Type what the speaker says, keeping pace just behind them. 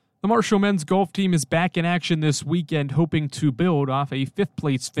The Marshall men's golf team is back in action this weekend, hoping to build off a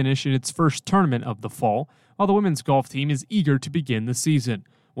fifth-place finish in its first tournament of the fall, while the women's golf team is eager to begin the season.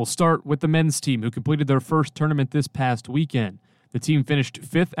 We'll start with the men's team, who completed their first tournament this past weekend. The team finished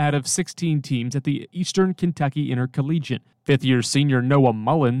fifth out of 16 teams at the Eastern Kentucky Intercollegiate. Fifth-year senior Noah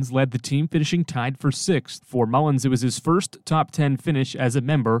Mullins led the team, finishing tied for sixth. For Mullins, it was his first top 10 finish as a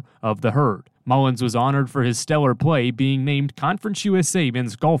member of the herd. Mullins was honored for his stellar play, being named Conference USA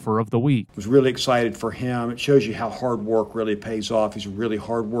Men's Golfer of the Week. I was really excited for him. It shows you how hard work really pays off. He's a really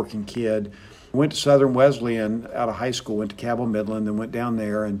hard-working kid. Went to Southern Wesleyan out of high school, went to Cabell Midland, then went down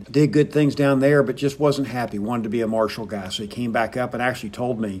there and did good things down there, but just wasn't happy. Wanted to be a Marshall guy. So he came back up and actually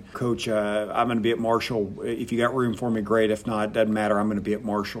told me, Coach, I'm going to be at Marshall. If you got room for me, great. If not, it doesn't matter. I'm going to be at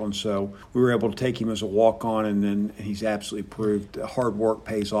Marshall. And so we were able to take him as a walk-on, and then he's absolutely proved hard work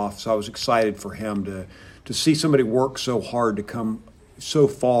pays off. So I was excited for him to see somebody work so hard to come so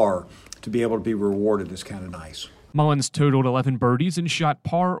far to be able to be rewarded is kind of nice. Mullins totaled 11 birdies and shot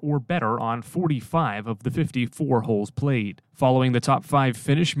par or better on 45 of the 54 holes played. Following the top 5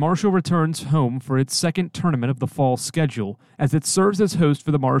 finish, Marshall returns home for its second tournament of the fall schedule, as it serves as host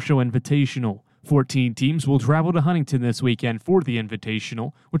for the Marshall Invitational. 14 teams will travel to Huntington this weekend for the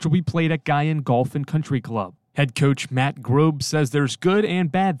Invitational, which will be played at Guyan Golf and Country Club. Head coach Matt Grobe says there's good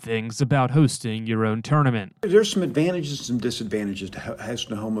and bad things about hosting your own tournament. There's some advantages and some disadvantages to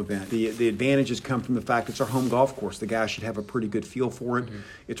hosting a home event. The advantages come from the fact it's our home golf course. The guys should have a pretty good feel for it.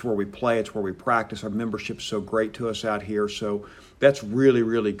 It's where we play. It's where we practice. Our membership's so great to us out here. So that's really,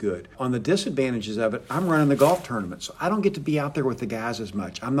 really good. On the disadvantages of it, I'm running the golf tournament, so I don't get to be out there with the guys as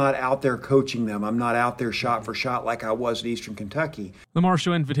much. I'm not out there coaching them. I'm not out there shot for shot like I was at Eastern Kentucky. The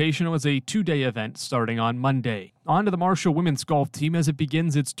Marshall Invitational is a 2-day event starting on Monday. On to the Marshall women's golf team as it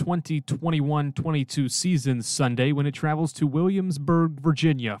begins its 2021-22 season Sunday when it travels to Williamsburg,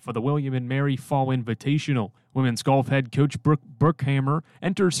 Virginia for the William & Mary Fall Invitational. Women's golf head coach Brooke Brookhammer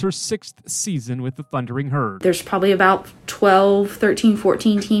enters her 6th season with the Thundering Herd. There's probably about 12, 13,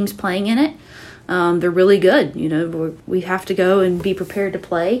 14 teams playing in it. They're really good. You know, we have to go and be prepared to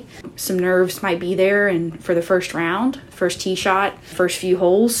play. Some nerves might be there and for the first round, first tee shot, first few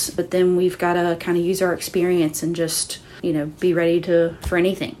holes, but then we've got to kind of use our experience and just, be ready for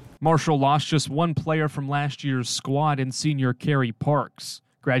anything. Marshall lost just one player from last year's squad in senior Carrie Parks.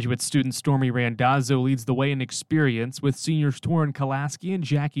 Graduate student Stormy Randazzo leads the way in experience with seniors Torin Kolaski and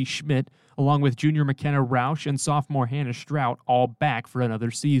Jackie Schmidt, along with junior McKenna Roush and sophomore Hannah Strout, all back for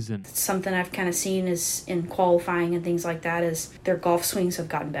another season. Something I've kind of seen is in qualifying and things like that is their golf swings have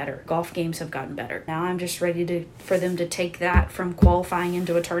gotten better. Golf games have gotten better. Now I'm just ready for them to take that from qualifying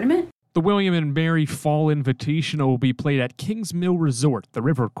into a tournament. The William & Mary Fall Invitational will be played at Kings Mill Resort, the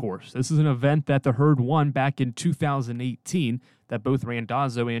River Course. This is an event that the herd won back in 2018 that both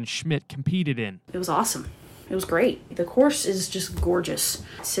Randazzo and Schmidt competed in. It was awesome. It was great. The course is just gorgeous.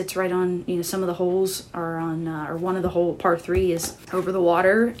 It sits right on, some of the holes are on, or one of the hole, par 3 is over the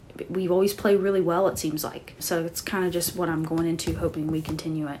water. We always play really well, it seems like. So it's kind of just what I'm going into, hoping we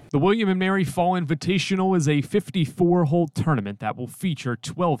continue it. The William & Mary Fall Invitational is a 54-hole tournament that will feature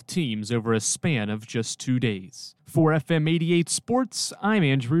 12 teams over a span of just 2 days. For FM 88 Sports, I'm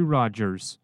Andrew Rogers.